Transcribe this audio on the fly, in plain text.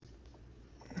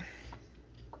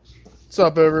What's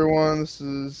up, everyone? This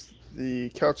is the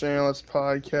Couch Analyst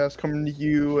Podcast coming to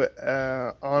you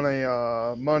on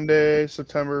a Monday,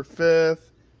 September 5th,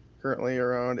 currently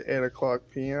around 8 o'clock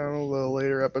p.m., a little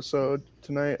later episode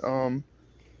tonight.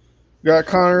 Got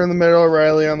Connor in the middle,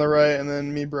 Riley on the right, and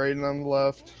then me, Braden, on the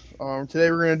left.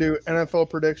 Today we're going to do NFL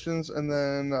predictions, and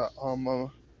then I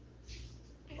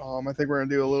think we're going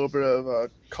to do a little bit of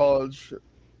college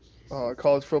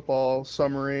football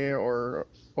summary or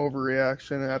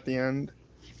overreaction at the end.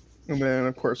 And then,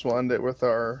 of course, we'll end it with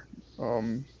our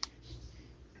what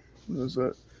is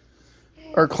it?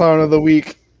 Our clown of the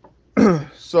week.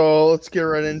 So let's get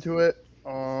right into it.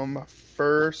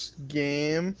 First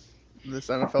game this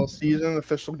NFL season,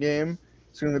 official game.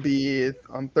 It's going to be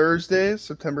on Thursday,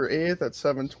 September 8th at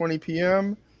 7:20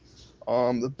 p.m.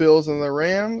 The Bills and the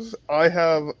Rams. I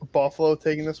have Buffalo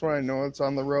taking this one. I know it's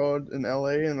on the road in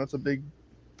LA, and that's a big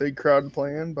crowd to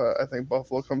play in, but I think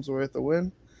Buffalo comes away with the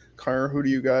win. Connor, who do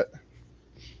you got?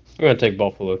 I'm going to take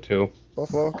Buffalo, too.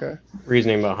 Buffalo, okay.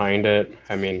 Reasoning behind it,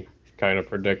 kind of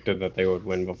predicted that they would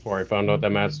win before I found out that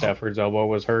Matt Stafford's elbow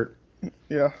was hurt.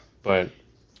 Yeah. But,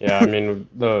 yeah,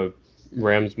 the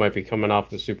Rams might be coming off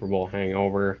the Super Bowl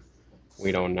hangover.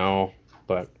 We don't know.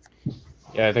 But,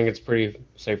 yeah, I think it's pretty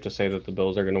safe to say that the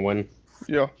Bills are going to win.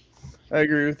 Yeah, I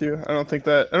agree with you. I don't think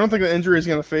the injury is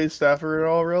going to phase Stafford at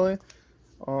all, really.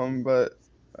 But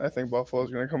I think Buffalo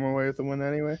is going to come away with the win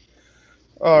anyway.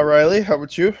 Riley, how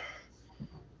about you?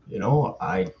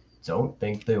 I don't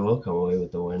think they will come away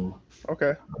with the win.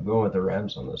 Okay. I'm going with the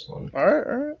Rams on this one. All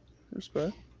right.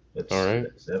 Respect. All right.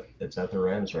 It's at the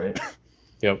Rams, right?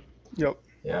 Yep. Yep.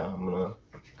 Yeah, I'm going to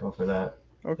go for that.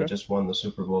 Okay. They just won the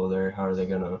Super Bowl there. How are they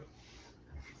going to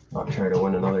not try to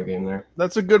win another game there?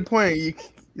 That's a good point.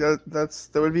 That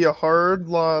would be a hard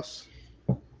loss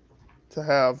to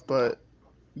have, but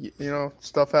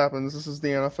stuff happens. This is the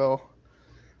NFL.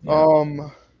 Yeah.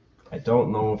 I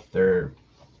don't know if they're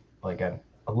I'm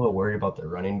a little worried about the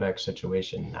running back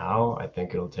situation now. I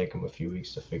think it'll take them a few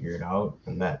weeks to figure it out,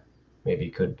 and that maybe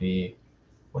could be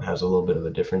what has a little bit of a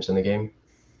difference in the game.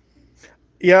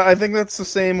 Yeah, I think that's the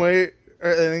same way.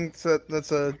 I think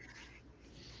that's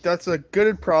a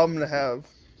good problem to have.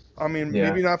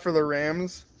 Maybe not for the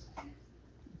Rams,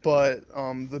 but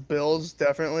the Bills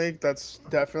definitely. That's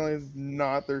definitely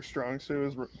not their strong suit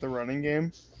is the running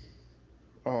game.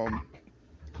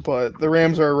 But the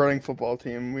Rams are a running football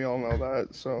team. We all know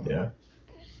that. So yeah,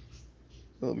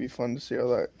 it'll be fun to see how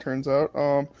that turns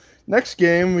out. Next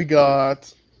game we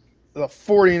got the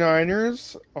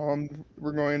 49ers.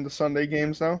 We're going into Sunday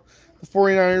games now. The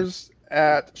 49ers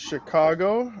at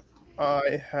Chicago.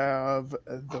 I have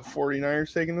the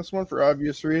 49ers taking this one for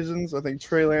obvious reasons. I think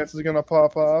Trey Lance is going to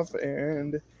pop off,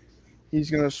 and he's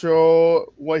going to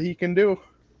show what he can do.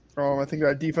 I think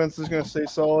that defense is going to stay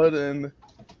solid, and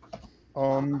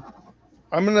I'm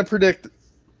going to predict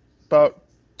about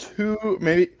two,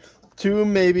 maybe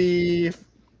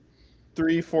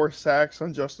 3, 4 sacks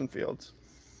on Justin Fields.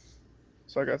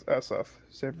 So I got SF,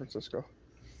 San Francisco.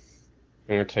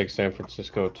 I'm going to take San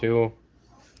Francisco, too.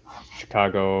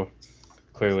 Chicago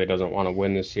clearly doesn't want to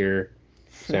win this year.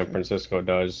 San Francisco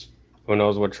does. Who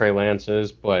knows what Trey Lance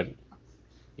is, but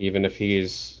even if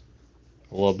he's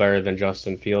a little better than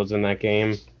Justin Fields in that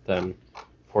game, then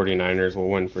 49ers will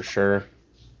win for sure.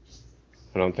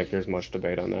 I don't think there's much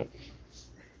debate on that.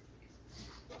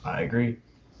 I agree.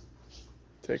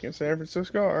 Taking San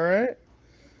Francisco, all right.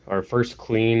 Our first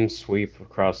clean sweep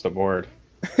across the board.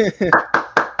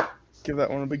 Give that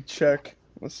one a big check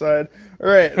on the side. All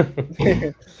right.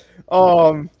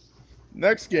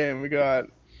 Next game we got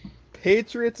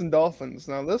Patriots and Dolphins.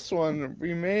 Now this one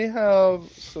we may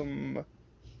have some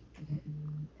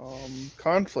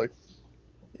conflict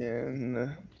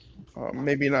in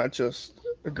maybe not just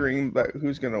agreeing that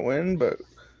who's going to win, but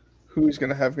who's going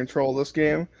to have control of this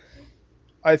game.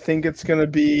 I think this game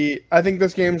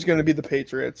is going to be the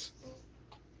Patriots.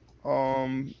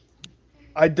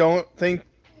 I don't think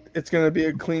it's going to be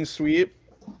a clean sweep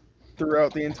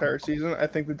throughout the entire season. I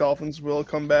think the Dolphins will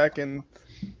come back and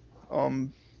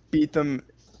beat them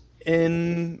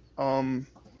in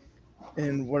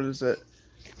in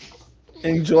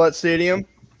Gillette Stadium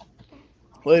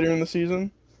later in the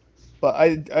season. But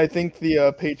I think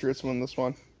the Patriots win this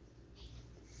one.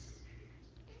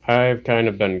 I've kind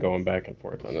of been going back and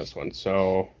forth on this one.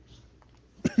 So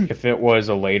if it was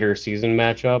a later season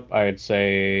matchup, I'd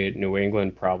say New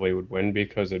England probably would win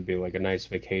because it'd be like a nice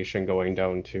vacation going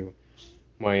down to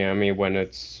Miami when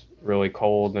it's really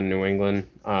cold in New England.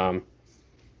 But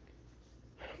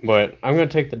I'm going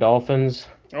to take the Dolphins.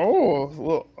 Oh,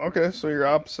 well, okay, so you're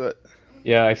opposite.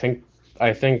 Yeah, I think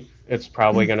it's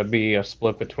probably going to be a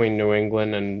split between New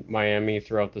England and Miami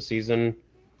throughout the season.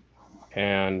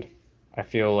 And I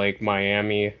feel like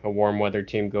Miami, a warm weather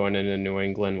team going into New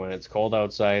England when it's cold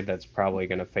outside, that's probably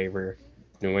going to favor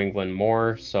New England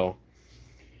more. So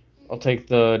I'll take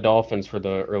the Dolphins for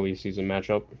the early season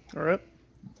matchup. All right.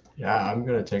 Yeah, I'm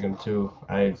gonna take them too.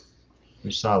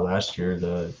 We saw last year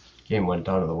the game went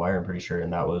down to the wire, I'm pretty sure,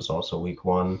 and that was also week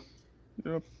 1.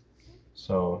 Yep.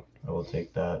 So I will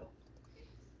take that.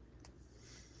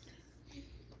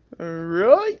 All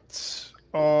right.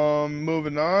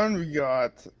 Moving on, we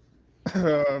got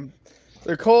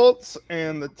the Colts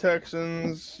and the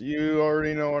Texans. You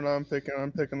already know what I'm picking.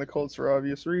 I'm picking the Colts for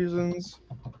obvious reasons.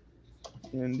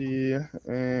 Indy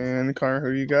and Connor,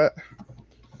 who you got?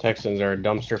 Texans are a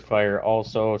dumpster fire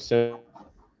also.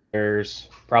 Bears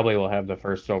probably will have the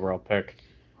first overall pick.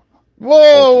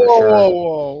 Whoa, for whoa, sure. whoa,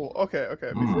 whoa. Okay.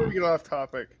 Before we Mm. get off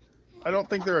topic, I don't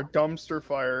think they're a dumpster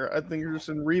fire. I think they're just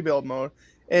in rebuild mode.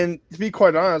 And to be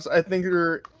quite honest, I think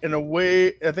they're in a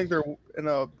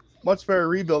much better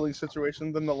rebuilding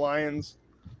situation than the Lions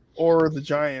or the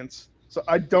Giants. So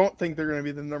I don't think they're going to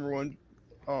be the number one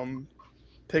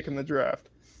pick in the draft.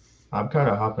 I'm kind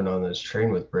of hopping on this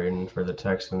train with Braden for the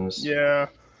Texans. Yeah.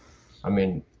 I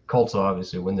mean, Colts will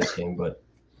obviously win this game, but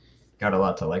got a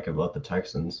lot to like about the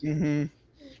Texans. Mm-hmm.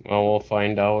 Well, we'll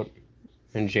find out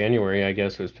in January, I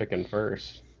guess, who's picking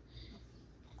first.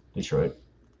 Detroit.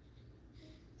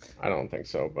 I don't think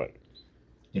so, but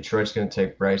Detroit's going to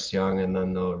take Bryce Young, and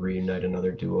then they'll reunite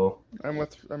another duo. I'm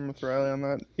with Riley on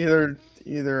that.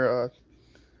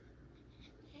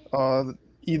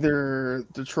 Either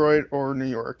Detroit or New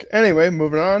York. Anyway,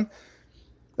 moving on.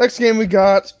 Next game we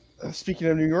got, speaking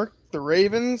of New York, the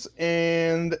Ravens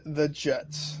and the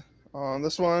Jets. On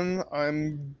this one,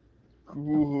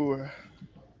 you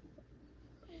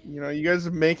guys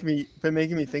have been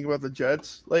making me think about the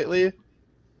Jets lately,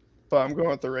 but I'm going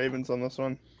with the Ravens on this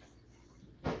one.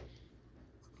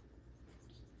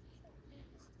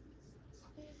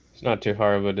 it's not too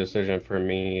hard of a decision for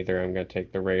me either. I'm going to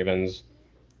take the Ravens.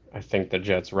 I think the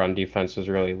Jets' run defense is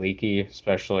really leaky,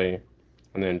 especially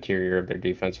on the interior of their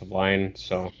defensive line.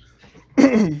 So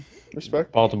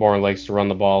Respect. Baltimore likes to run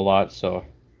the ball a lot, so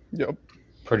Yep.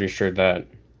 pretty sure that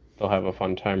they'll have a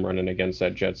fun time running against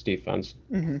that Jets defense.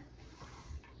 Mm-hmm.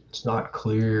 It's not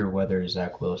clear whether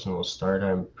Zach Wilson will start.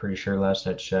 I'm pretty sure last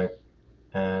I checked,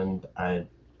 and I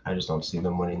just don't see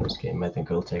them winning this game. I think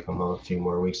it'll take them a few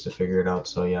more weeks to figure it out.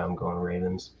 So yeah, I'm going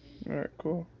Ravens. All right,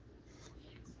 cool.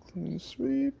 Clean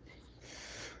sweep.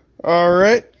 All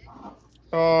right.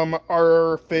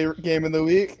 Our favorite game of the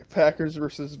week: Packers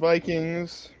versus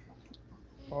Vikings.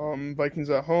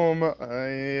 Vikings at home.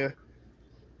 I'm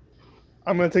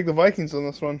gonna take the Vikings on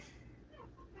this one.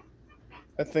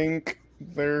 I think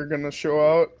they're gonna show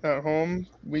out at home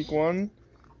week 1,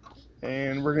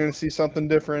 and we're gonna see something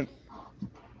different.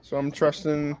 So I'm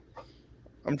trusting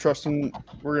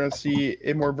we're gonna see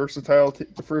a more versatile.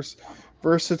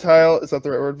 Versatile, is that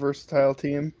the right word? Versatile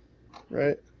team,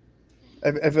 right?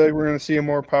 I feel like we're gonna see a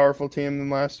more powerful team than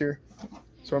last year.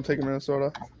 So I'm taking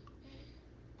Minnesota.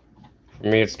 For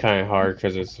me, it's kind of hard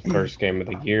because it's the first game of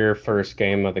the year, first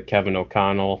game of the Kevin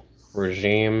O'Connell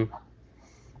regime.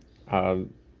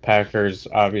 Packers,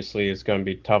 obviously, it's going to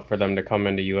be tough for them to come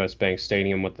into US Bank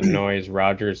Stadium with the noise.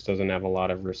 Rodgers doesn't have a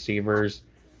lot of receivers,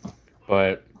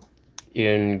 but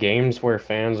in games where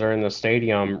fans are in the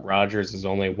stadium, Rodgers has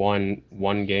only won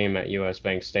one game at US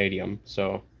Bank Stadium.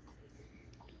 So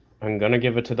I'm going to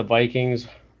give it to the Vikings,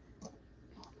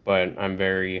 but I'm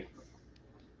very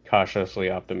cautiously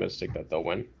optimistic that they'll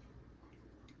win.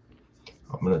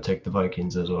 I'm going to take the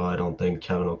Vikings as well. I don't think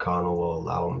Kevin O'Connell will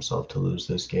allow himself to lose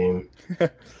this game.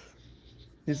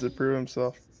 He's to prove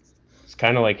himself. It's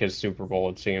kind of like his Super Bowl,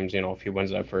 it seems, if he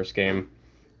wins that first game.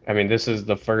 I mean, this is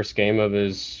the first game of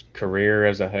his career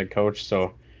as a head coach,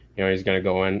 so, he's going to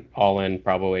go in all in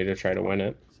probably to try to win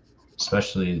it.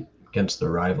 Especially against the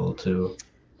rival, too.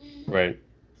 Right.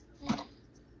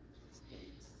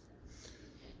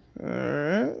 All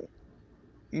right.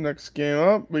 Next game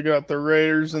up, we got the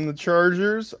Raiders and the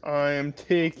Chargers. I am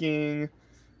taking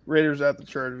Raiders at the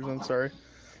Chargers. I'm sorry.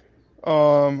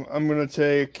 I'm gonna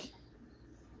take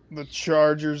the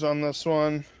Chargers on this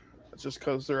one, just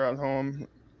because they're at home.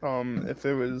 If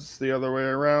it was the other way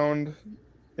around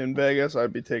in Vegas,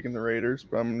 I'd be taking the Raiders,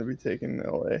 but I'm gonna be taking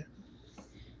LA.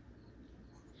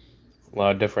 A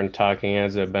lot of different talking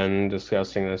heads have been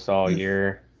discussing this all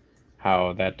year,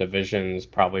 how that division is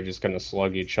probably just going to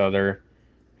slug each other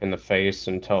in the face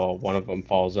until one of them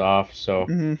falls off. So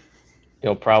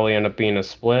it'll probably end up being a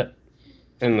split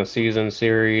in the season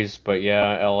series. But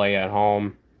yeah, LA at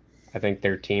home, I think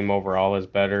their team overall is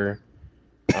better.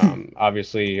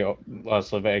 Obviously,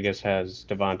 Las Vegas has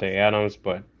Devontae Adams,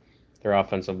 but their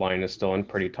offensive line is still in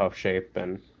pretty tough shape,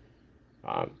 and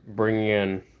bringing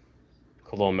in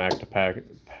Khalil Mack to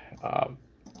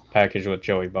package with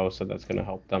Joey Bosa, that's going to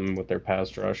help them with their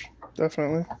pass rush.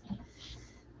 Definitely.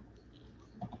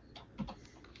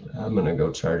 I'm gonna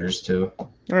go Chargers too. All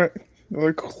right,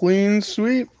 another clean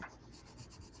sweep.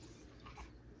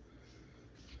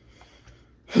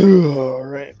 All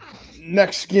right,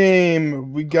 next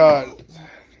game we got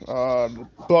the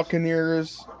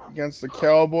Buccaneers against the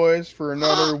Cowboys for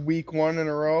another week one in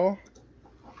a row,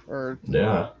 or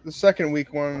Yeah. the second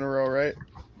week one in a row, right?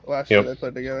 Last year they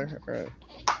played together. All right,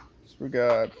 so we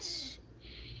got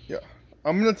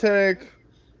I'm gonna take.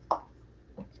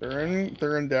 They're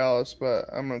in Dallas, but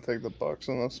I'm gonna take the Bucs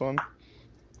on this one.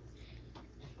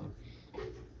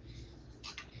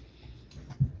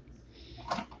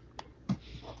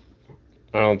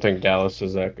 I don't think Dallas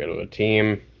is that good of a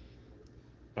team.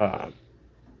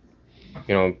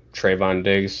 Trayvon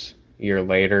Diggs a year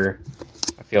later,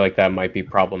 I feel like that might be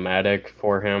problematic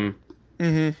for him.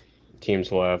 Mm-hmm.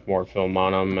 Teams will have more film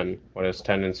on him and what his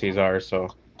tendencies are, so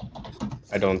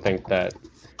I don't think that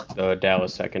the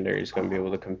Dallas secondary is going to be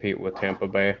able to compete with Tampa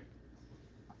Bay.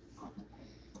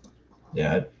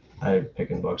 Yeah, I'm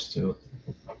picking Bucs too.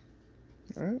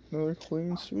 All right, another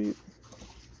clean sweep.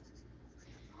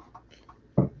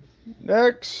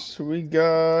 Next, we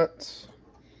got.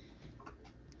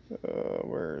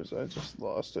 Where is I just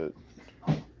lost it?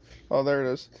 Oh, there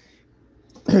it is.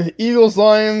 Eagles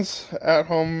Lions at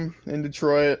home in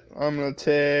Detroit. I'm gonna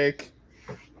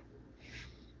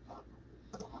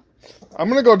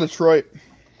go Detroit.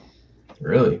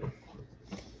 Really?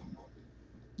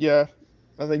 Yeah,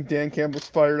 I think Dan Campbell's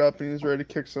fired up and he's ready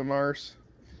to kick some arse,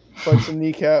 bite some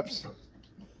kneecaps.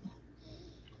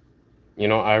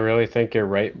 I really think you're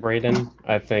right, Braden.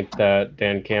 I think that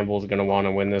Dan Campbell's going to want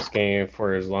to win this game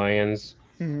for his Lions.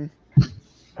 Mm-hmm.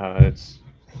 It's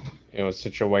a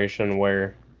situation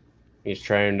where he's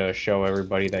trying to show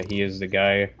everybody that he is the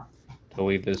guy to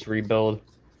lead this rebuild.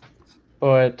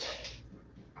 But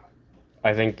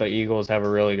I think the Eagles have a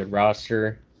really good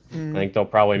roster. Mm-hmm. I think they'll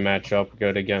probably match up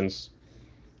good against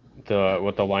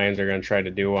what the Lions are going to try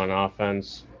to do on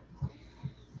offense.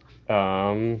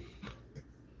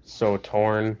 So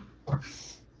torn.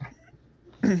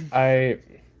 Give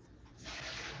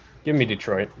me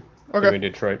Detroit. Okay. Give me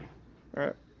Detroit. All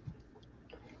right.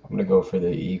 I'm gonna go for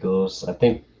the Eagles.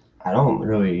 I don't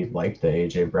really like the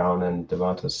AJ Brown and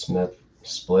Devonta Smith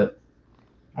split.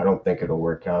 I don't think it'll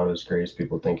work out as great as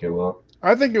people think it will.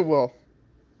 I think it will.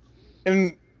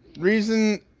 And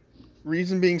reason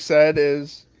being said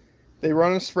is they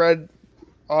run a spread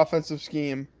offensive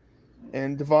scheme,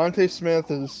 and Devontae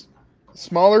Smith is a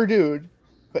smaller dude,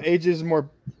 but AJ is a more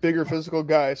bigger physical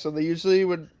guy. So they usually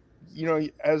would,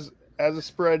 as a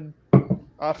spread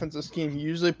offensive scheme, you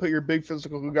usually put your big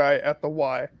physical guy at the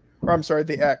Y, or I'm sorry,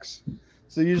 the X.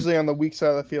 So usually on the weak side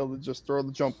of the field, to just throw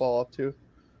the jump ball up to.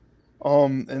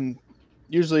 And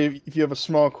usually if you have a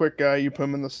small, quick guy, you put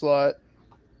him in the slot,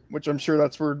 which I'm sure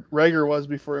that's where Rager was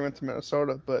before he went to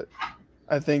Minnesota. But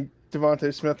I think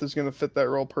Devontae Smith is going to fit that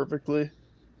role perfectly,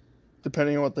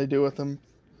 depending on what they do with him.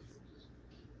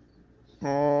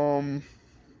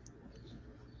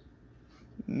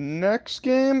 Next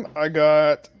game, I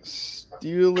got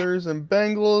Steelers and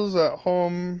Bengals at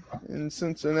home in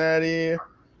Cincinnati.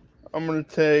 I'm going to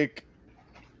take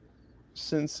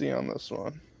Cincy on this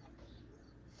one.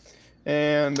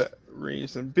 And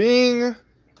reason being,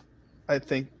 I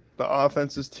think the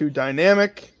offense is too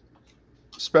dynamic,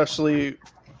 especially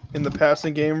in the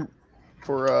passing game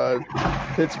for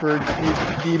Pittsburgh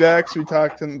D-backs. We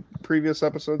talked in previous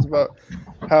episodes about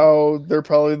how they're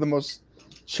probably the most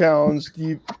challenged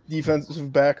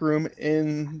defensive back room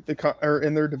in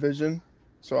their division.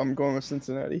 So I'm going with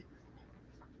Cincinnati.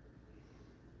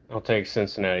 I'll take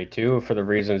Cincinnati too for the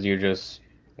reasons you just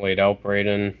laid out,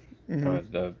 Braden.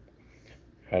 Mm-hmm.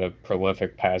 Had a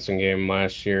prolific passing game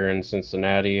last year in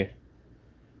Cincinnati.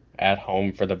 At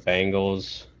home for the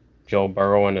Bengals. Joe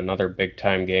Burrow in another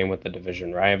big-time game with the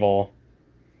division rival.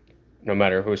 No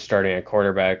matter who's starting at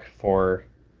quarterback for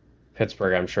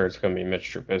Pittsburgh, I'm sure it's going to be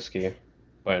Mitch Trubisky.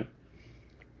 But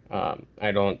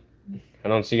I don't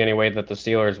see any way that the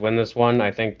Steelers win this one.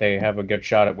 I think they have a good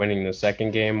shot at winning the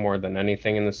second game more than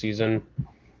anything in the season.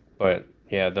 But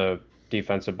yeah, the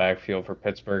defensive backfield for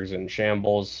Pittsburgh's in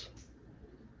shambles.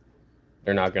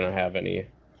 They're not going to have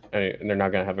they're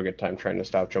not going to have a good time trying to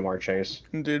stop Jamar Chase.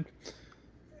 Indeed.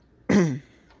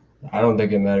 I don't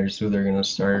think it matters who they're going to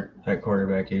start at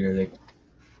quarterback either.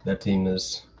 That team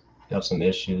has got some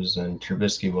issues, and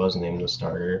Trubisky was named the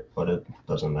starter, but it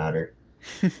doesn't matter.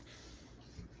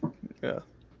 Yeah.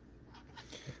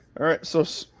 All right. So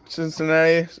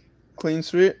Cincinnati, clean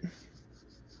sweep.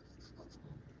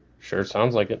 Sure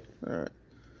sounds like it. All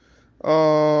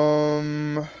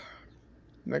right.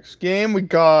 Next game we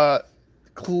got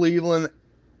Cleveland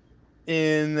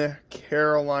in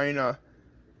Carolina.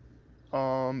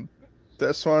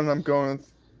 This one I'm going with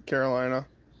Carolina,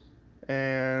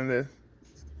 and it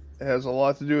has a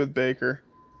lot to do with Baker.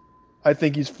 I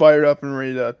think he's fired up and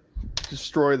ready to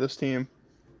destroy this team.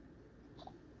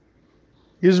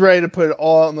 He's ready to put it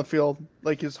all out on the field,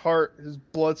 like his heart, his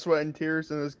blood, sweat, and tears,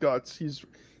 and his guts. He's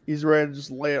ready to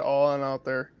just lay it all on out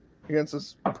there against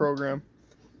this program.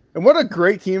 And what a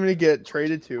great team to get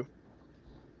traded to.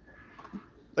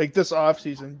 Like this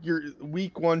offseason, you're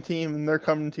week one team, and they're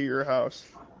coming to your house.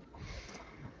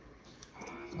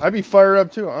 I'd be fired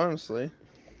up too, honestly.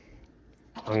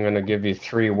 I'm going to give you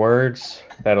 3 words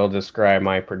that'll describe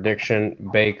my prediction.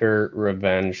 Baker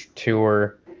Revenge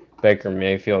Tour. Baker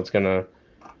Mayfield's going to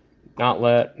not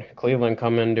let Cleveland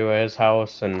come into his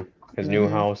house and his new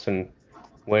house and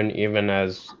win, even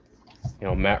as,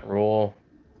 Matt Rule.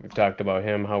 We've talked about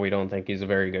him, how we don't think he's a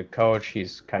very good coach.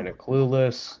 He's kind of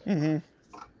clueless. Mm-hmm.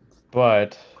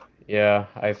 But, yeah,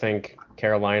 I think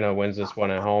Carolina wins this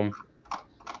one at home.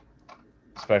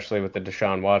 Especially with the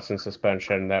Deshaun Watson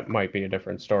suspension. That might be a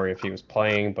different story if he was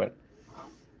playing, but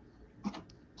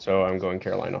so I'm going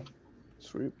Carolina.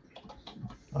 Sweep.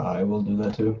 I will do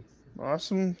that too.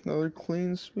 Awesome. Another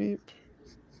clean sweep.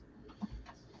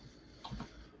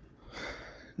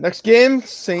 Next game,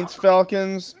 Saints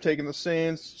Falcons. Taking the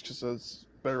Saints because it's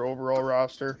better overall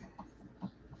roster.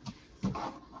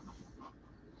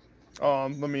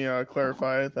 Let me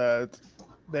clarify that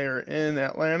they are in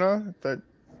Atlanta. If that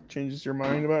changes your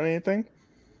mind about anything.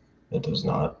 It does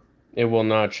not. It will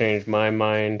not change my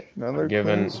mind. Another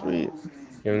given clean sweep.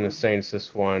 Given the Saints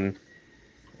this one,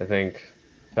 I think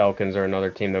Falcons are another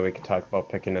team that we could talk about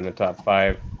picking in the top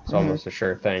 5. It's almost a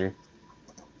sure thing.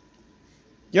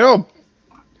 I'll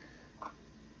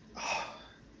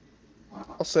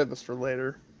save this for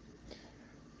later.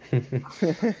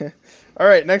 All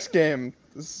right, next game.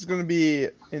 This is going to be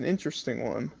an interesting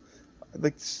one. I'd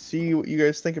like to see what you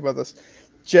guys think about this.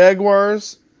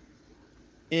 Jaguars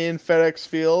in FedEx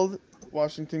Field,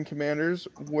 Washington Commanders.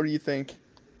 What do you think?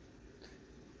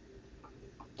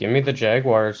 Give me the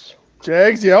Jaguars.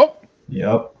 Jags, yep.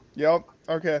 Yep.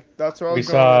 Okay, that's what I We was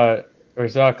going with. we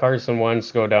saw Carson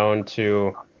Wentz go down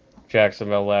to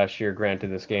Jacksonville last year.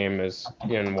 Granted, this game is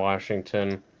in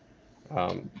Washington.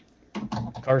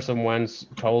 Carson Wentz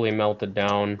totally melted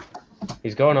down.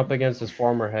 He's going up against his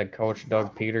former head coach,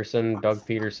 Doug Peterson. Doug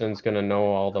Peterson's going to know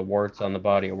all the warts on the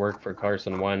body of work for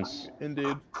Carson Wentz.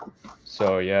 Indeed.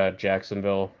 So, yeah,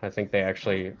 Jacksonville, I think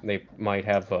they might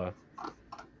have a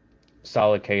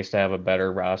solid case to have a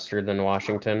better roster than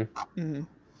Washington. Mm-hmm.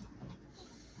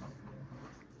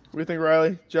 What do you think,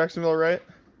 Riley? Jacksonville, right?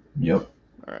 Yep.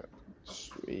 All right.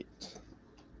 Sweet.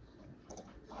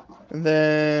 And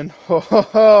then,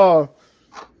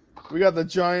 we got the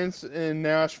Giants in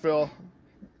Nashville.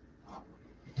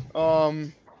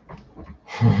 As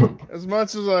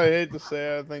much as I hate to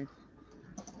say it, I think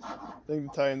the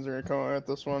Titans are going to come out at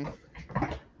this one.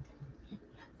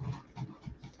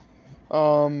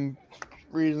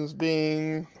 Reasons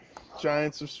being,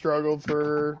 Giants have struggled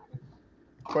for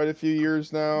quite a few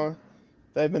years now.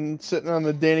 They've been sitting on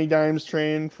the Danny Dimes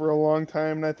train for a long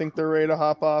time, and I think they're ready to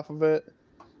hop off of it.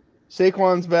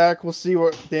 Saquon's back. We'll see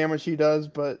what damage he does,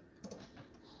 but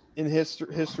in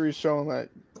history shown that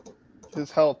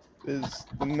his health is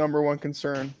the number one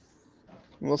concern.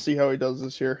 We'll see how he does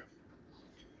this year.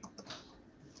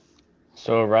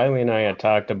 So Riley and I had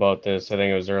talked about this, I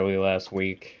think it was early last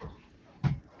week,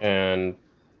 and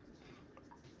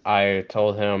I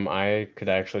told him I could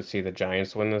actually see the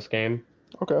Giants win this game.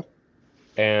 Okay.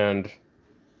 And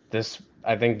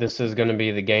I think this is going to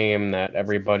be the game that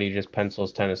everybody just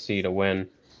pencils Tennessee to win.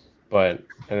 But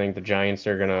I think the Giants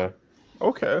are going to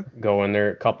go in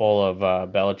there. A couple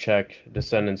of Belichick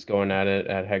descendants going at it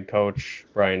at head coach,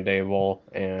 Brian Dable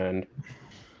and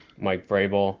Mike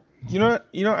Vrabel. You know,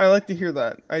 I like to hear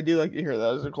that. I do like to hear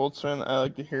that as a Colts fan. I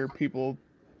like to hear people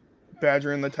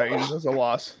badgering the Titans as a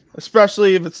loss,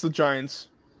 especially if it's the Giants,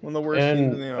 one of the worst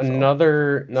teams in the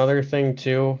NFL. Another thing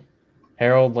too,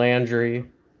 Harold Landry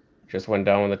just went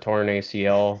down with a torn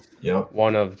ACL. Yep.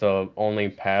 One of the only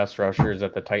pass rushers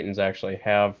that the Titans actually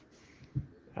have.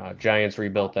 Giants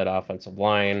rebuilt that offensive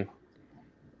line.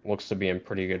 Looks to be in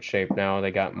pretty good shape now.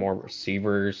 They got more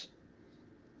receivers.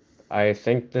 I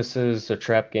think this is a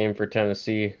trap game for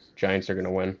Tennessee. Giants are going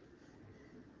to win.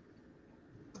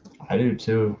 I do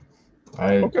too.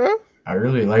 Okay. I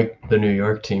really like the New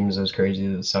York teams, as crazy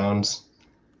as it sounds.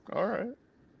 All right.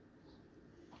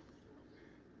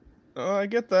 Oh, I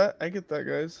get that. I get that,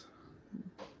 guys.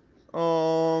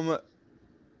 All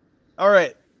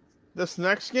right. This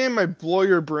next game might blow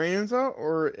your brains out,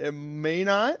 or it may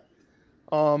not.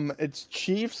 It's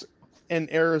Chiefs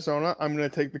and Arizona. I'm gonna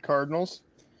take the Cardinals,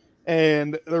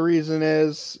 and the reason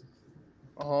is,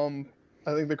 I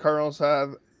think the Cardinals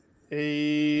have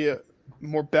a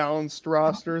more balanced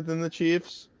roster than the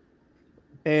Chiefs,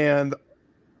 and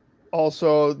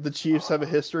also the Chiefs have a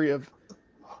history of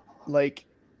like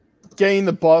getting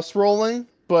the bus rolling,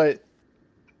 but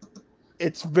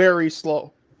it's very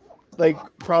slow. Like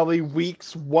probably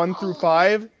weeks 1 through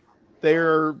 5,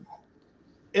 they're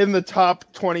in the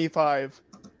top 25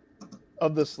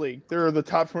 of this league. They're the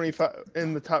top 25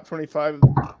 in the top 25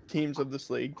 teams of this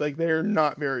league. Like they're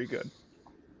not very good,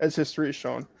 as history has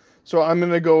shown. So I'm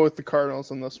gonna go with the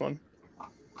Cardinals in this one.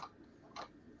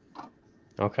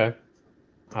 Okay.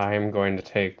 I'm going to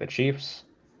take the Chiefs.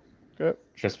 Okay.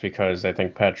 Just because I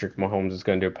think Patrick Mahomes is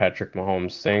going to do Patrick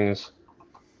Mahomes things.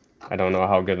 I don't know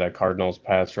how good that Cardinals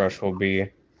pass rush will be.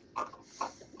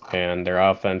 And their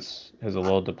offense is a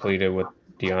little depleted with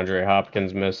DeAndre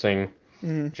Hopkins missing.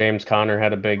 Mm-hmm. James Conner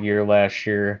had a big year last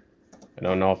year. I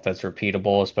don't know if that's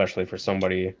repeatable, especially for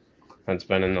somebody that's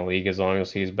been in the league as long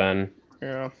as he's been.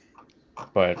 Yeah.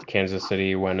 But Kansas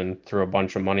City went and threw a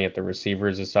bunch of money at the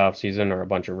receivers this offseason, or a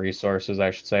bunch of resources, I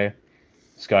should say.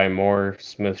 Sky Moore,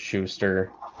 Smith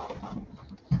Schuster.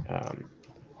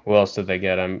 Who else did they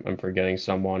get? I'm forgetting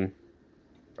someone.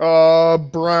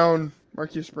 Brown,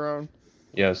 Marquise Brown.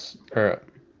 Yes, or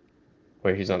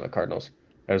wait, he's on the Cardinals.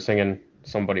 I was thinking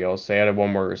somebody else. They added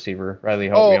one more receiver. Riley,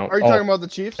 help me out. Are you talking about the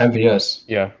Chiefs? MVS.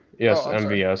 Yeah, yes, I'm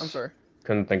MVS. Sorry. I'm sorry.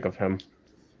 Couldn't think of him.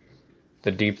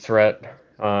 The deep threat.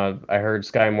 I heard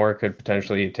Sky Moore could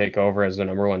potentially take over as the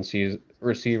number one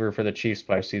receiver for the Chiefs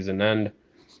by season end.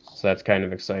 So that's kind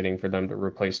of exciting for them to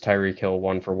replace Tyreek Hill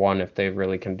 1-for-1 if they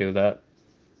really can do that.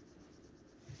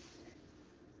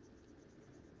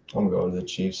 I'm going to the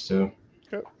Chiefs too.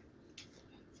 Okay.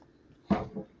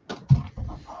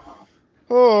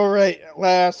 All right,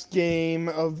 last game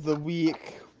of the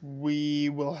week we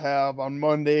will have on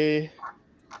Monday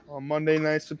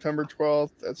night, September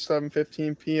 12th at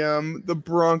 7:15 p.m. The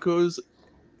Broncos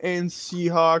and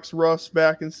Seahawks. Russ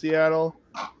back in Seattle.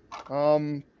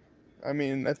 I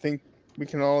mean, I think we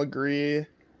can all agree.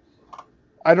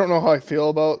 I don't know how I feel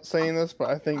about saying this, but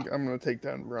I think I'm going to take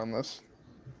Denver on this.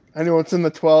 I know it's in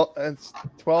the 12th. It's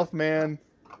 12th man.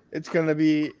 It's going to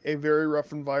be a very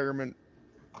rough environment,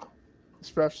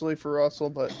 especially for Russell,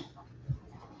 but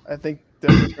I think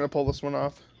Denver's going to pull this one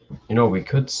off. You know, we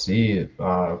could see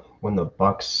when the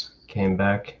Bucks came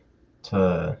back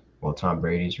to Tom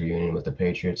Brady's reunion with the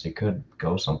Patriots, it could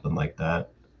go something like that.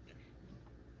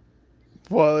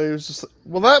 Well, it was just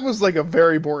that was like a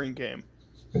very boring game.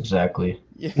 Exactly.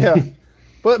 Yeah,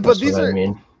 but That's these what are I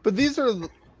mean. but these are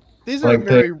Like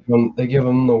very they give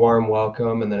them the warm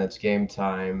welcome, and then it's game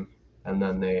time, and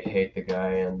then they hate the guy,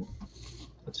 and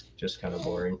it's just kind of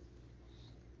boring.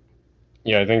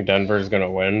 Yeah, I think Denver's going to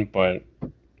win, but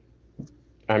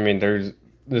I mean,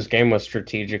 this game was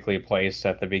strategically placed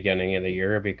at the beginning of the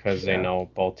year because they know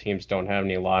both teams don't have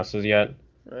any losses yet.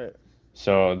 right.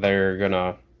 So they're going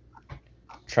to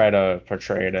try to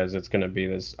portray it as it's going to be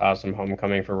this awesome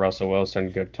homecoming for Russell Wilson,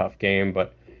 good tough game,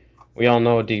 but we all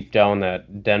know deep down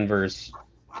that Denver's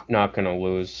not going to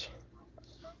lose.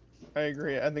 I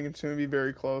agree. I think it's going to be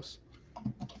very close.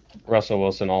 Russell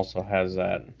Wilson also has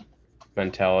that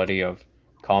mentality of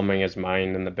calming his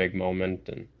mind in the big moment,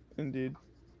 and Indeed.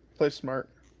 Play smart.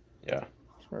 yeah.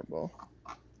 Smart ball.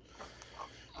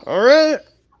 All right.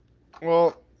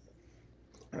 Well,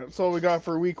 that's all we got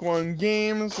for week 1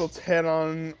 games. Let's head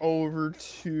on over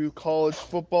to college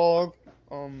football.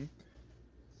 Let's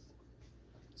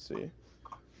see.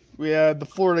 We had the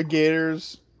Florida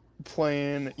Gators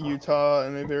playing Utah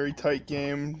in a very tight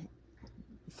game.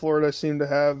 Florida seemed to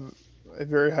have a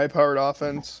very high-powered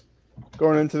offense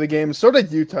going into the game. So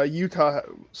did Utah. Utah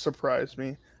surprised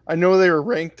me. I know they were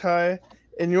ranked high.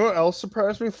 And you know what else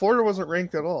surprised me? Florida wasn't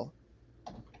ranked at all.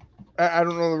 I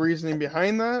don't know the reasoning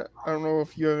behind that. I don't know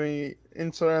if you have any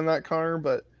insight on that, Connor,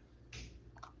 but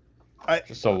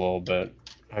just a little bit.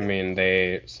 I mean,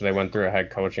 they went through a head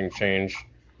coaching change.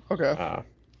 Okay.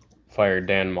 Fired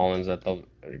Dan Mullins at the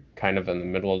kind of in the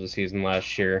middle of the season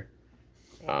last year.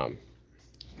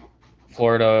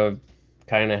 Florida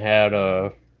kind of had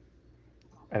I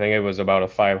think it was about a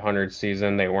 500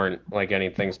 season. They weren't like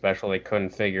anything special. They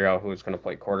couldn't figure out who was going to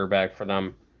play quarterback for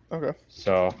them. Okay.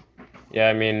 So, yeah,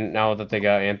 I mean, now that they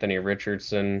got Anthony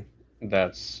Richardson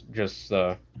that's just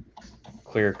the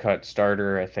clear-cut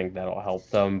starter. I think that'll help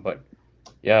them. But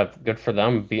yeah, good for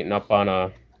them beating up on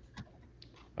a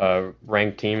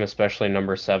ranked team, especially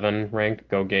number 7 ranked.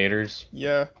 Go Gators.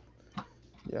 Yeah,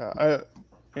 yeah.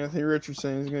 Anthony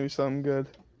Richardson is gonna be something good.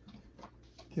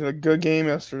 He had a good game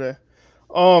yesterday.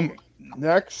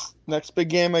 Next big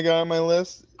game I got on my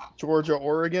list, Georgia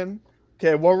Oregon.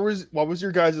 Okay, what was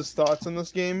your guys' thoughts on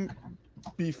this game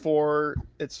before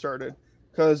it started?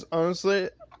 Because honestly,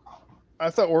 I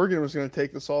thought Oregon was going to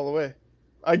take this all the way.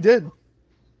 I did.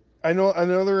 I know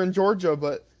they're in Georgia,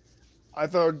 but I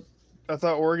thought I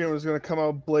thought Oregon was going to come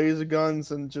out blaze of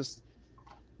guns and just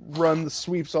run the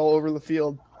sweeps all over the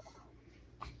field.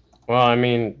 Well, I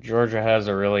mean, Georgia has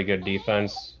a really good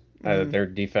defense. Mm-hmm. Their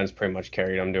defense pretty much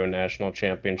carried them to a national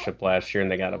championship last year,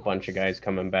 and they got a bunch of guys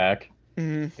coming back.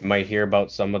 Mm-hmm. You might hear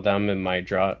about some of them in my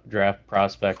draft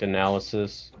prospect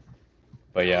analysis.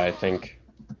 But yeah, I think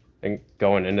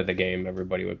going into the game,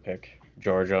 everybody would pick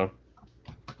Georgia.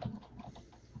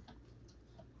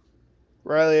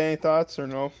 Riley, any thoughts or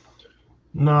no?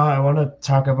 No, I want to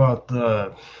talk about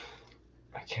the.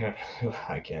 I can't.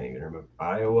 I can't even remember.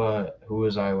 Iowa. Who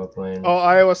was Iowa playing? Oh,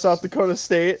 Iowa, South Dakota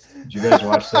State. Did you guys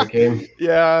watch that game?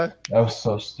 Yeah. That was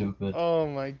so stupid. Oh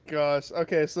my gosh.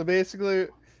 Okay, so basically,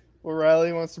 what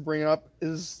Riley wants to bring up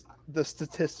is the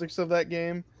statistics of that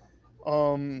game.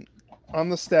 On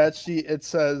the stat sheet, it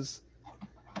says,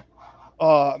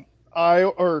 I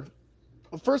or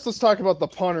first let's talk about the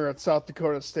punter at South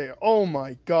Dakota State. Oh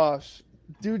my gosh,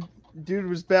 dude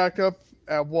was backed up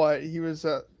at what? He was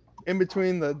in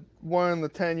between the 1 and the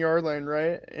 10-yard line,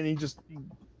 right? And he just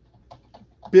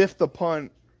biffed the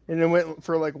punt, and it went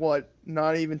for like what?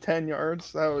 Not even 10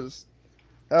 yards. That was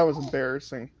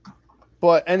embarrassing.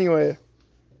 But anyway,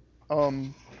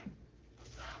 um,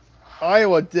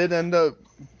 Iowa did end up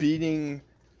beating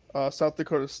South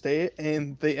Dakota State,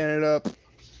 and they ended up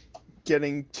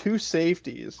getting 2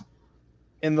 safeties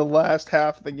in the last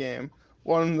half of the game.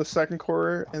 One in the second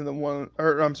quarter, and then one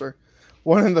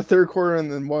in the third quarter,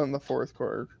 and then one in the fourth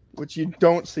quarter, which you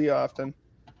don't see often.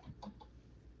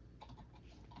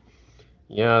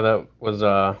 Yeah, that was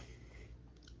I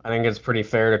think it's pretty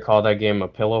fair to call that game a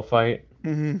pillow fight.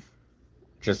 Mm-hmm.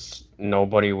 Just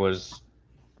nobody was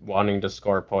wanting to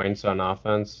score points on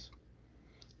offense.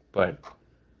 But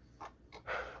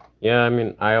yeah, I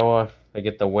mean, Iowa, they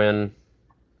get the win,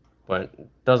 but it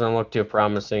doesn't look too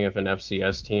promising if an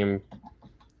FCS team,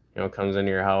 comes into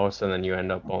your house and then you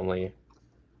end up only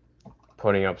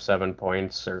putting up 7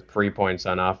 points or 3 points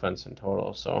on offense in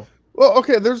total. So, Well,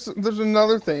 okay, there's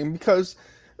another thing because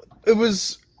it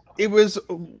was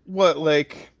what,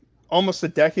 like almost a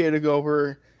decade ago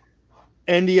where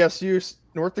NDSU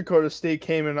North Dakota State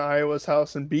came into Iowa's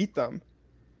house and beat them,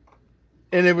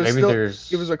 and it was maybe still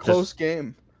there's it was a close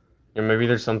game. maybe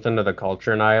there's something to the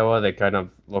culture in Iowa. They kind of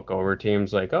look over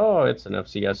teams like, oh, it's an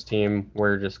FCS team.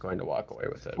 We're just going to walk away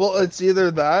with it. Well, But it's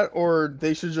either that or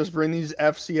they should just bring these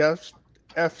FCF,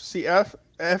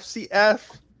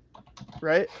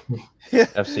 right?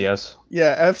 FCS.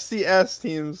 Yeah, FCS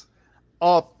teams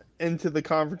up into the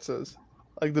conferences,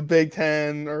 like the Big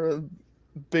 10 or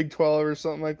Big 12 or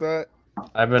something like that.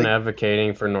 I've been Like,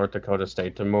 advocating for North Dakota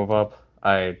State to move up.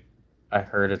 I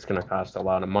heard it's going to cost a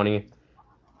lot of money.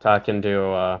 Talking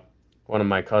to one of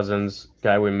my cousins,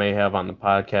 guy we may have on the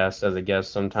podcast as a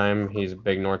guest sometime. He's a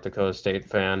big North Dakota State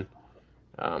fan.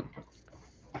 Um,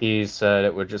 he said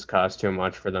it would just cost too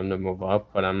much for them to move up,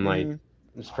 but I'm like, mm,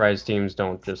 I'm surprised teams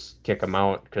don't just kick them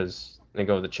out because they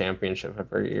go to the championship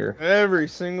every year. every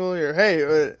single year. Hey,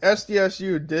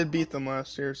 SDSU did beat them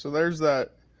last year, so there's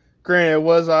that. Granted, it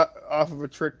was off of a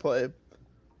trick play,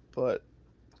 but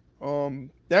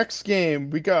next game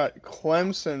we got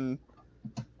Clemson.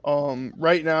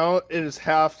 Right now it is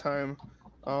halftime.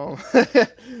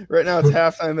 Right now it's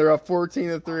halftime. They're up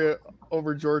 14-3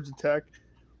 over Georgia Tech.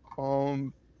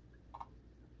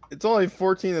 It's only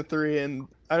 14-3, and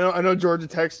I know Georgia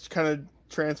Tech's kind of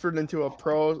transferred into a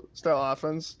pro style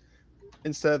offense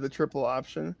instead of the triple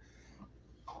option.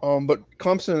 But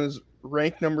Clemson is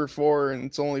ranked number 4, and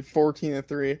it's only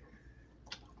 14-3.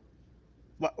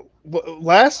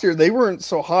 Last year they weren't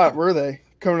so hot, were they?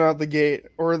 Coming out the gate,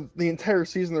 or the entire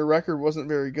season, their record wasn't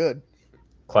very good.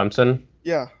 Clemson?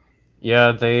 Yeah.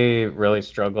 Yeah, they really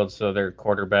struggled. So their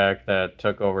quarterback that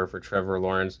took over for Trevor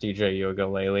Lawrence, DJ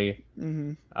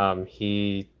Uiagalelei,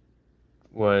 he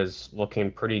was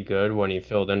looking pretty good when he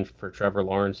filled in for Trevor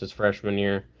Lawrence his freshman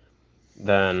year.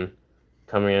 Then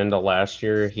coming into last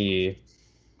year, he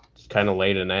just kind of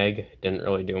laid an egg, didn't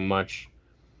really do much.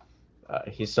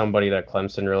 He's somebody that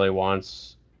Clemson really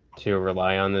wants to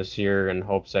rely on this year and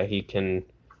hopes that he can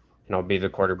be the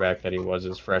quarterback that he was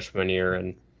his freshman year.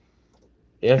 And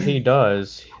if he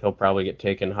does, he'll probably get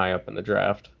taken high up in the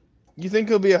draft. You think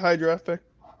he'll be a high draft pick?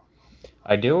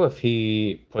 I do if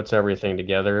he puts everything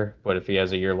together, but if he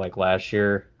has a year like last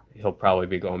year, he'll probably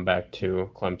be going back to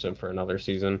Clemson for another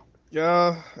season.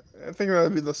 Yeah, I think that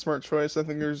would be the smart choice. I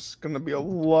think there's going to be a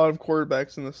lot of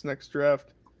quarterbacks in this next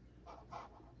draft.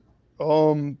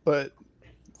 But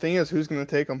thing is, who's going to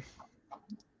take them?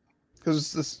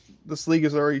 Because this league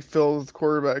is already filled with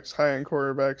quarterbacks, high-end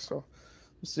quarterbacks. So we'll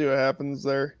see what happens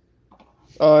there.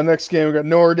 Next game we got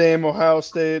Notre Dame, Ohio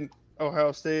State.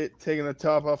 Ohio State taking the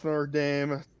top off Notre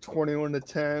Dame,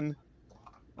 21-10.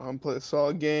 Play a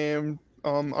solid game.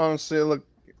 Honestly, it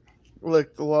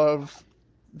looked a lot of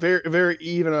very very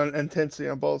even on intensity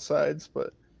on both sides,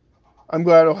 but I'm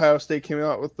glad Ohio State came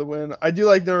out with the win. I do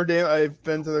like Notre Dame. I've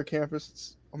been to their campus;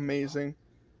 it's amazing.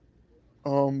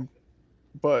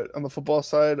 But on the football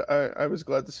side, I was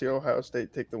glad to see Ohio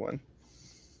State take the win.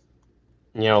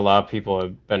 A lot of people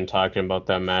have been talking about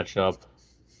that matchup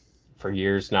for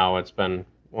years now. It's been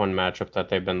one matchup that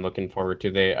they've been looking forward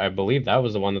to. I believe that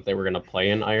was the one that they were going to play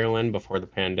in Ireland before the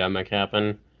pandemic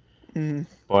happened. Mm-hmm.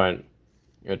 But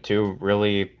two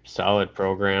really solid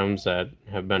programs that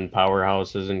have been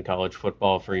powerhouses in college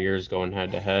football for years going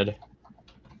head to head.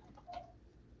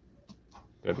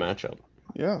 Good matchup.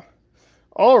 Yeah.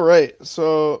 All right.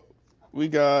 So we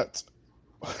got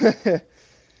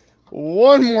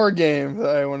one more game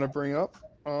that I want to bring up.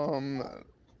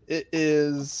 It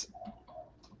is.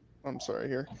 I'm sorry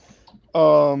here.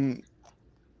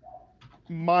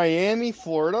 Miami,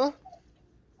 Florida.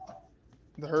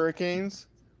 The Hurricanes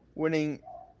winning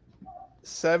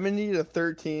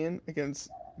 70-13 against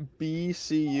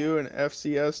BCU, an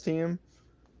FCS team.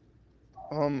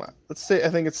 I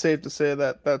think it's safe to say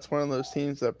that that's one of those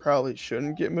teams that probably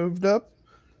shouldn't get moved up.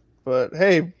 But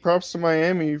hey, props to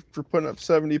Miami for putting up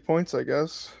 70 points, I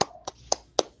guess.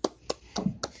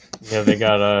 Yeah, they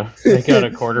got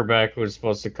a quarterback who was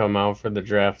supposed to come out for the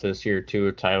draft this year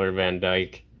too, Tyler Van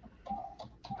Dyke.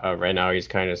 Right now he's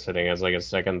kind of sitting as like a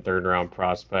second, third round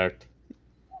prospect.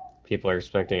 People are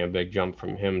expecting a big jump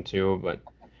from him too, but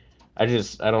I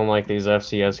don't like these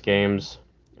FCS games.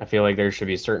 I feel like there should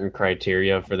be certain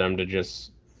criteria for them to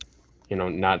just,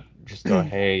 not just go,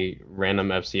 hey, random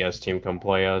FCS team come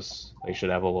play us. They should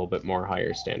have a little bit more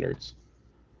higher standards.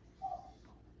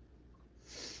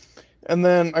 And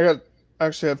then I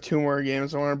actually have two more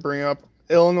games I want to bring up.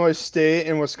 Illinois State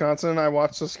and Wisconsin. I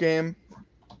watched this game,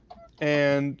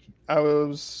 and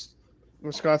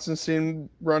Wisconsin seemed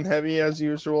run heavy as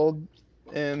usual,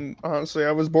 and honestly,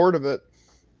 I was bored of it.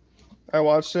 I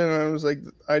watched it, and I was like,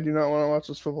 I do not want to watch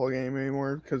this football game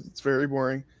anymore because it's very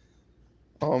boring.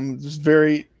 Just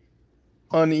very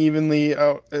unevenly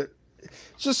out. It's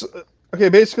just okay.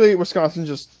 Basically, Wisconsin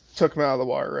just took them out of the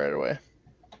water right away.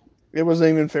 It wasn't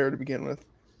even fair to begin with.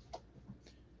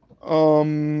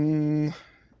 And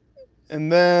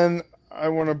then I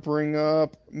want to bring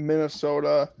up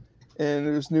Minnesota, and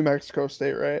it was New Mexico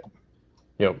State, right?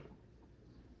 Yep.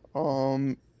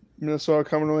 Minnesota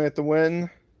coming away at the win.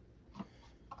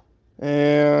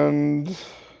 And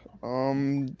how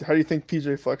do you think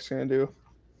PJ Fleck's going to do?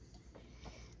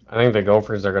 I think the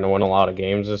Gophers are going to win a lot of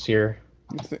games this year.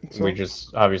 You think so? We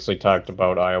just obviously talked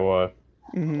about Iowa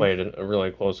Mm-hmm. played a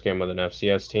really close game with an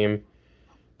FCS team.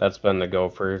 That's been the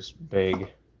Gophers'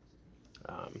 biggest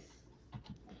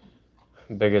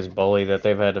bully that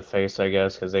they've had to face, I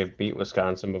guess, because they've beat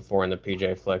Wisconsin before in the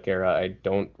PJ Fleck era. I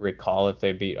don't recall if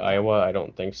they beat Iowa. I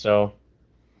don't think so.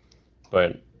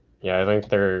 But, yeah, I think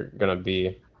they're going to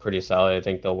be pretty solid. I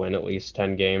think they'll win at least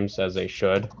 10 games, as they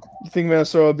should. You think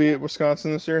Minnesota will beat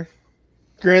Wisconsin this year?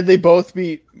 Granted, they both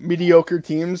beat mediocre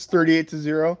teams,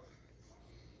 38-0.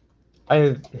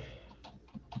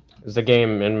 Is the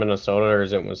game in Minnesota or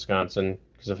is it Wisconsin?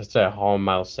 Because if it's at home,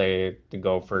 I'll say the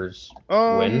Gophers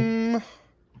win.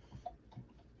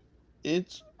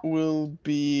 It will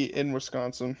be in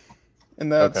Wisconsin,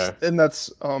 and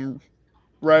that's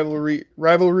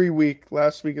rivalry week,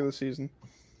 last week of the season.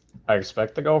 I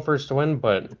expect the Gophers to win,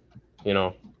 but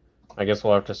I guess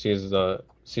we'll have to see as the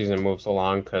season moves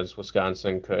along because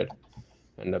Wisconsin could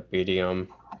end up beating them,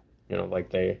 like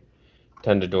they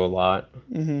tend to do a lot.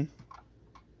 Mm-hmm.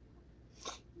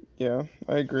 Yeah,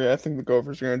 I agree. I think the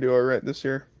Gophers are going to do all right this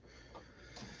year.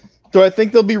 Do I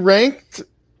think they'll be ranked?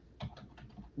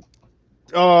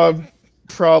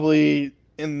 Probably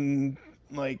in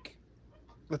like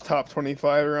the top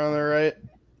 25 around there, right?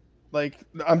 Like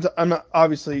I'm not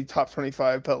obviously top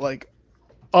 25, but like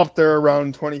up there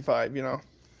around 25,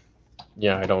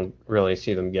 Yeah, I don't really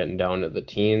see them getting down to the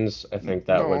teens. I think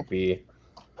that would be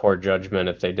poor judgment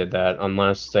if they did that,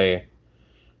 unless they,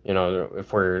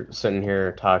 if we're sitting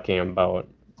here talking about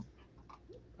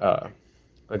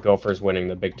the Gophers winning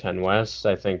the Big Ten West,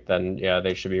 I think then, yeah,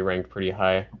 they should be ranked pretty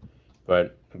high.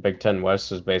 But the Big Ten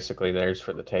West is basically theirs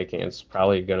for the taking. It's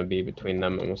probably going to be between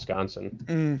them and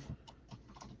Wisconsin.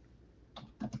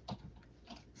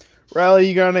 Riley,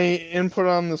 you got any input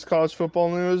on this college football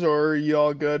news, or are you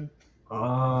all good?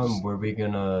 Were we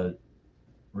gonna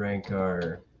rank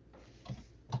our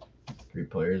 3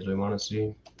 players we want to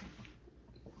see?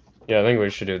 Yeah, I think we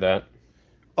should do that.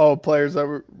 Oh, players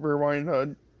that we're wanting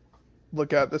to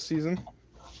look at this season?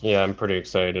 Yeah, I'm pretty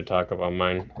excited to talk about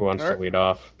mine. Who wants to lead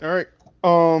off? All right.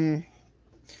 One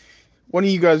of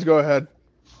you guys go ahead.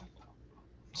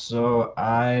 So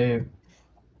I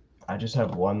just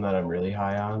have one that I'm really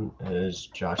high on is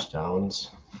Josh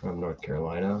Downs from North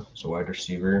Carolina. He's a wide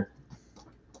receiver.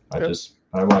 Okay.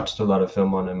 I watched a lot of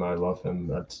film on him. I love him.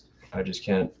 I just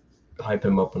can't hype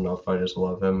him up enough. I just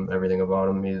love him. Everything about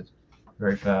him. He's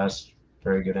very fast,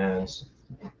 very good hands.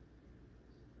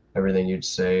 Everything you'd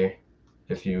say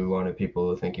if you wanted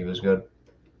people to think he was good.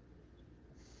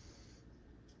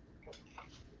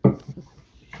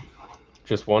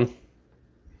 Just one?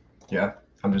 Yeah,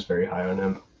 I'm just very high on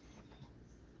him.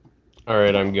 All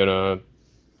right, I'm gonna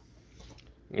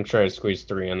try to squeeze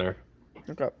 3 in there.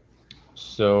 Okay.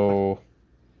 So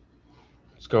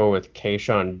let's go with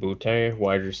Kayshon Boutte,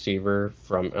 wide receiver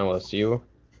from LSU.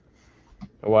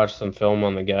 I watched some film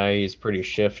on the guy. He's pretty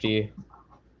shifty.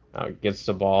 Gets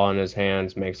the ball in his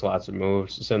hands, makes lots of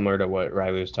moves, similar to what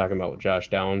Riley was talking about with Josh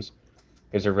Downs.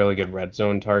 He's a really good red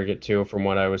zone target too. From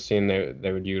what I was seeing,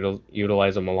 they would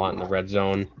utilize him a lot in the red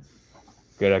zone.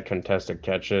 Good at contested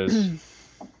catches.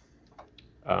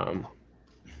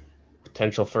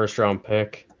 Potential first-round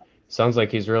pick. Sounds like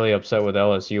he's really upset with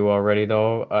LSU already,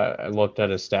 though. I looked at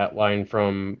his stat line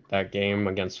from that game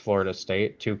against Florida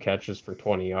State. 2 catches for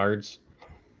 20 yards.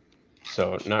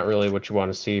 So not really what you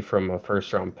want to see from a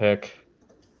first-round pick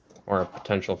or a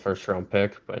potential first-round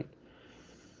pick, but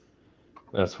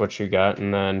that's what you got.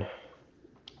 And then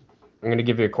I'm going to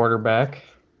give you a quarterback,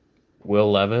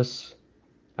 Will Levis.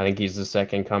 I think he's the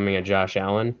second coming of Josh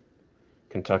Allen,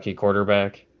 Kentucky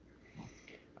quarterback.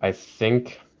 I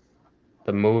think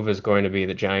the move is going to be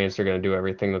the Giants are going to do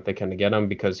everything that they can to get him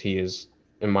because he is,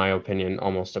 in my opinion,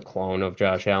 almost a clone of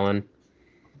Josh Allen.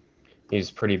 He's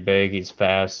pretty big. He's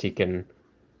fast. He can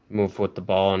move with the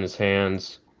ball in his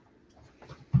hands.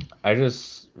 I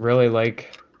just really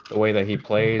like the way that he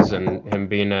plays, and him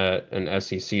being an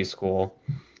SEC school,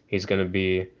 he's going to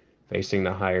be facing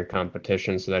the higher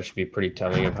competition, so that should be pretty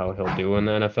telling of how he'll do in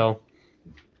the NFL.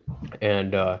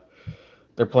 And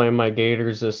they're playing my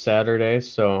Gators this Saturday,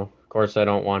 so of course I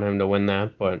don't want him to win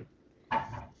that, but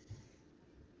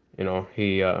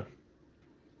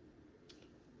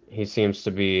he seems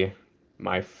to be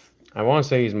I want to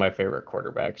say he's my favorite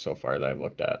quarterback so far that I've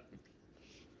looked at.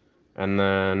 And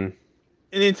then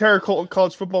in the entire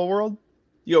college football world,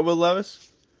 you got Will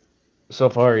Levis. So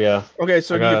far, yeah. Okay,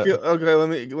 so do you feel? Okay, let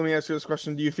me ask you this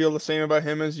question: do you feel the same about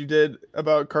him as you did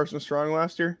about Carson Strong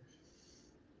last year?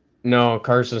 No,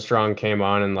 Carson Strong came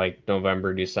on in like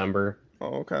November, December.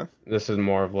 Oh, okay. This is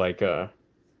more of like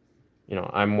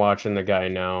I'm watching the guy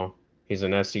now. He's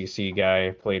an SEC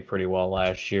guy, played pretty well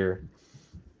last year.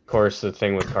 Of course, the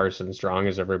thing with Carson Strong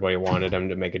is everybody wanted him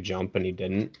to make a jump, and he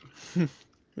didn't.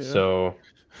 So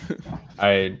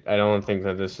I don't think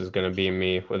that this is going to be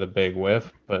me with a big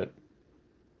whiff, but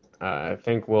I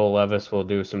think Will Levis will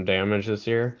do some damage this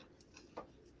year.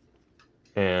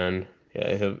 And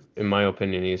yeah, in my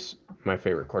opinion, he's my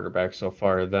favorite quarterback so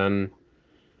far. Then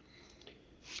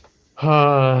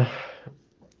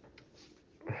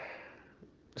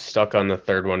stuck on the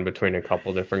third one between a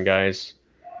couple different guys.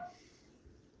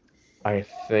 I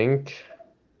think,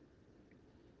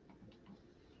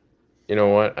 you know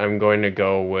what? I'm going to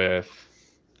go with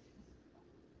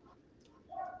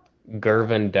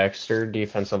Gervin Dexter,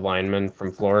 defensive lineman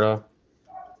from Florida.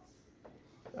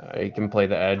 He can play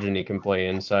the edge and he can play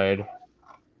inside.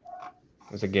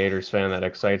 As a Gators fan, that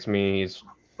excites me.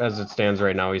 As it stands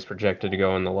right now, he's projected to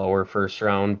go in the lower first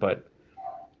round, but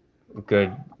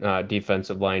good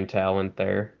defensive line talent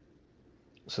there.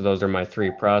 So those are my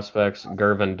 3 prospects: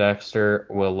 Gervin Dexter,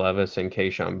 Will Levis, and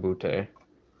Kayshon Boutte.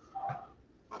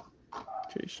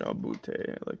 Kayshon Boutte,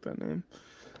 I like that name.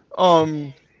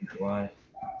 Why?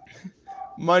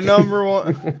 My number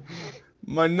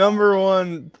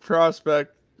one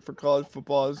prospect for college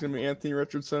football is gonna be Anthony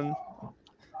Richardson.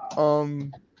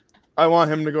 I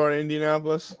want him to go to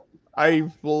Indianapolis.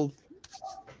 I will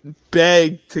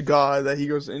beg to God that he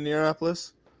goes to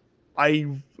Indianapolis. I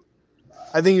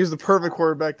I think he's the perfect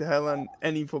quarterback to have on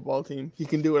any football team. He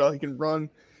can do it all. He can run.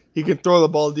 He can throw the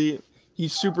ball deep.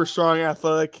 He's super strong,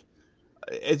 athletic.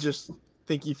 I just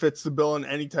think he fits the bill in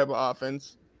any type of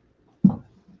offense.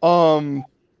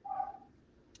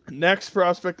 Next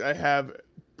prospect I have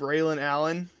Braylon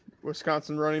Allen,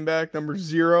 Wisconsin running back, number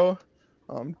 0.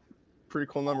 Pretty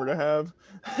cool number to have.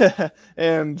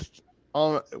 And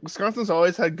Wisconsin's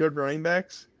always had good running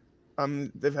backs.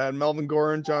 They've had Melvin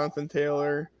Gordon, Jonathan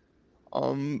Taylor,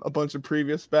 a bunch of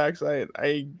previous backs I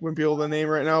wouldn't be able to name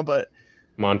right now, but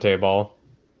Monte Ball,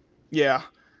 yeah.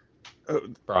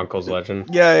 Broncos legend.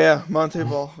 Yeah, Monte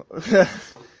Ball.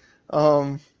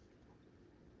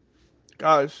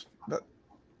 Gosh, that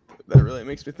really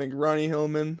makes me think Ronnie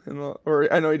Hillman,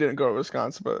 or I know he didn't go to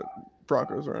Wisconsin, but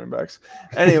Broncos running backs.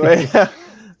 Anyway,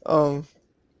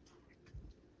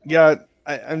 yeah,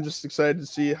 I'm just excited to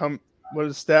see what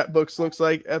his stat books looks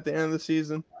like at the end of the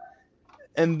season.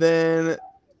 And then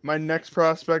my next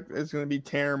prospect is going to be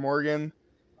Tanner Morgan.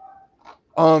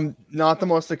 Not the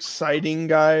most exciting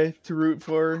guy to root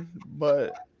for,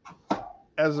 but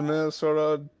as a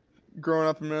Minnesota, growing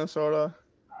up in Minnesota,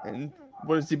 and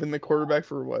what has he been the quarterback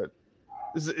for? What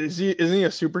isn't he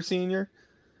a super senior?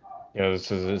 Yeah,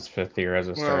 this is his 5th year as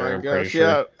a starter. Oh my I'm pretty gosh,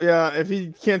 sure. yeah. If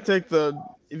he can't take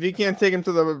him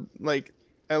to the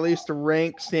at least a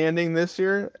rank standing this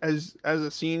year as a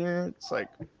senior, it's like,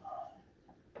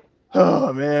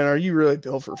 oh man, are you really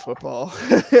built for football?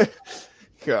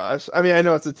 Gosh, I mean, I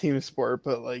know it's a team sport,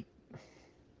 but like,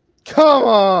 come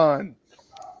on.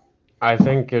 I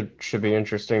think it should be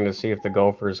interesting to see if the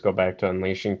Gophers go back to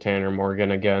unleashing Tanner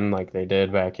Morgan again, like they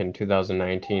did back in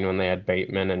 2019 when they had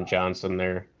Bateman and Johnson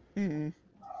there.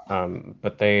 Mm-hmm.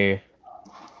 But they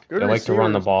Good like to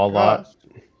run the receivers. ball a Gosh. lot.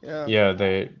 Yeah. Yeah,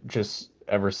 they just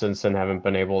ever since then haven't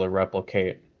been able to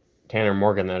replicate Tanner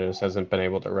Morgan. That is, hasn't been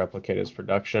able to replicate his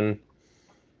production.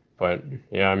 But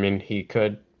yeah, I mean, he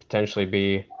could potentially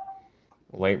be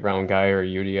late round guy or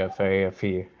UDFA if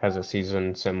he has a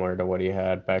season similar to what he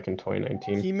had back in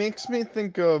 2019. He makes me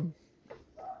think of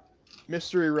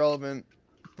mystery relevant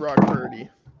Brock Purdy.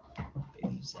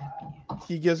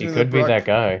 He gives He me could be that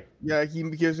guy. Yeah, he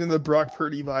gives me the Brock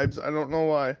Purdy vibes. I don't know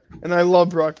why. And I love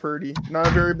Brock Purdy. Not a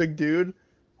very big dude,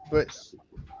 but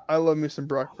I love me some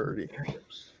Brock Purdy.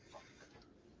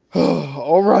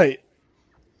 All right.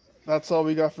 That's all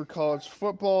we got for college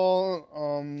football.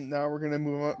 Now we're gonna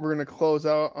move on. We're gonna close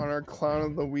out on our clown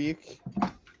of the week.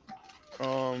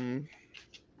 Connor,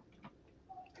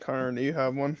 do you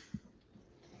have one?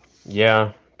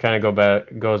 Yeah, kind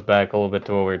of goes back a little bit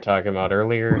to what we were talking about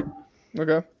earlier.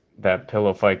 Okay. That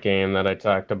pillow fight game that I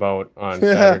talked about on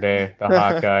Saturday, the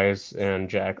Hawkeyes and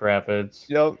Jackrabbits.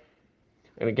 Yep.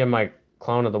 And again, my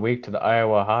clown of the week to the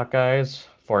Iowa Hawkeyes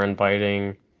for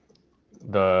inviting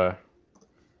the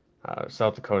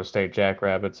South Dakota State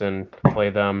Jackrabbits in to play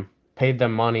them, paid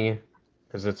them money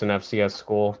because it's an FCS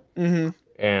school,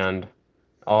 and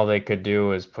all they could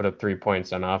do is put up 3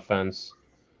 points on offense.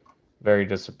 Very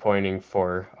disappointing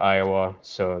for Iowa,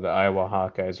 so the Iowa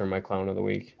Hawkeyes are my clown of the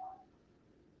week.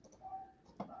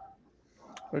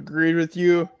 Agreed with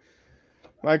you.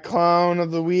 My clown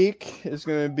of the week is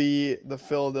going to be the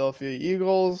Philadelphia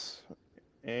Eagles,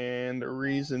 and the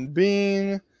reason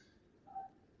being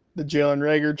the Jalen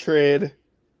Reagor trade.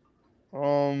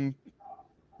 It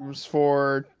was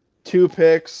for 2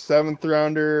 picks, 7th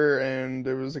rounder, and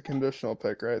it was a conditional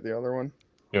pick, right? The other one.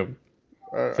 Yep.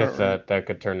 5th that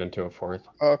could turn into a 4th.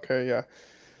 Okay, yeah.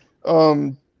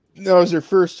 That was your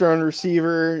first round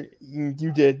receiver.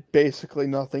 You did basically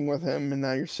nothing with him, and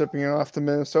now you're shipping him off to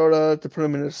Minnesota to put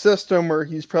him in a system where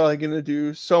he's probably going to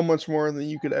do so much more than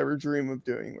you could ever dream of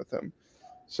doing with him.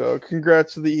 So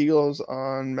congrats to the Eagles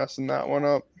on messing that one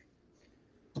up.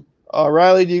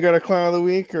 Riley, do you got a clown of the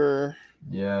week? Or?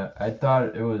 Yeah, I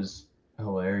thought it was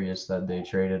hilarious that they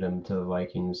traded him to the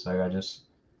Vikings. Like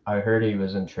I heard he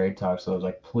was in trade talks, so I was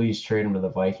like, please trade him to the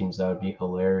Vikings. That would be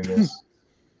hilarious.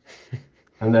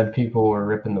 And then people were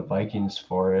ripping the Vikings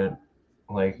for it.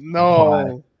 Like, no,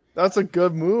 why? That's a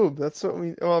good move. That's what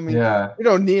we. Well, I mean, yeah, we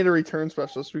don't need a return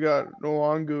specialist. We got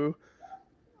Nwangu.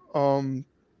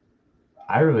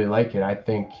 I really like it. I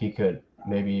think he could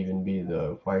maybe even be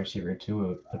the wide receiver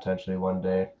 2 potentially one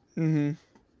day. Mm-hmm.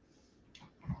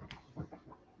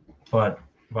 But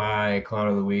my clown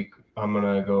of the week, I'm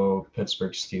gonna go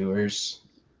Pittsburgh Steelers.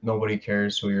 Nobody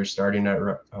cares who you're starting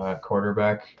at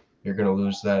quarterback. You're going to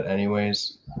lose that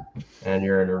anyways, and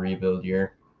you're in a rebuild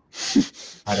year.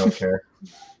 I don't care.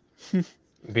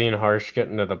 Being harsh,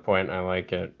 getting to the point, I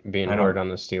like it. Being hard on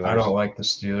the Steelers. I don't like the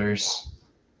Steelers.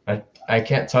 I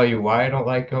can't tell you why I don't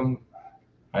like them.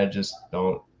 I just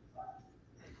don't.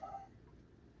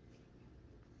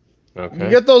 You Okay.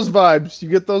 get those vibes. You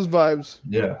get those vibes.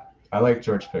 Yeah, I like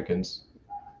George Pickens.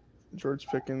 George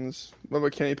Pickens. What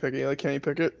about Kenny Pickett? You like Kenny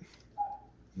Pickett?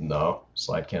 No,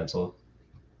 slide cancel.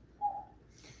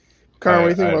 Connor, what do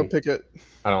you think about Pickett?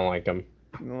 I don't like him.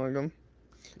 You don't like him?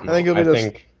 No, I think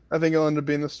he'll end up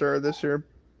being the star this year.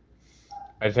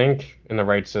 I think in the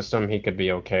right system he could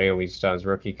be okay, at least on his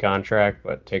rookie contract,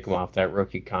 but take him off that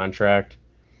rookie contract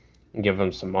and give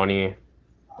him some money.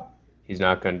 He's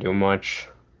not going to do much.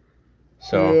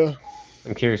 So Yeah.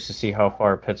 I'm curious to see how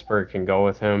far Pittsburgh can go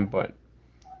with him, but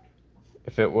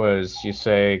if it was, you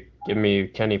say, give me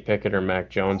Kenny Pickett or Mac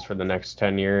Jones for the next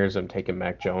 10 years, I'm taking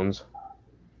Mac Jones.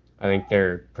 I think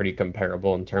they're pretty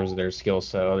comparable in terms of their skill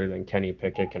set, other than Kenny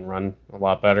Pickett can run a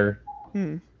lot better.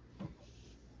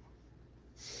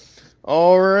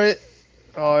 All right.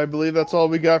 I believe that's all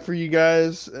we got for you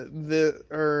guys.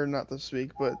 Or not this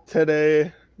week, but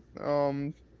today.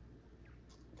 And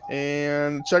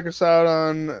check us out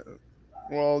on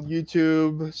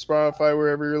YouTube, Spotify,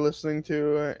 wherever you're listening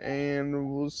to,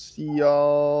 and we'll see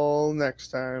y'all next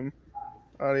time.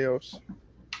 Adios.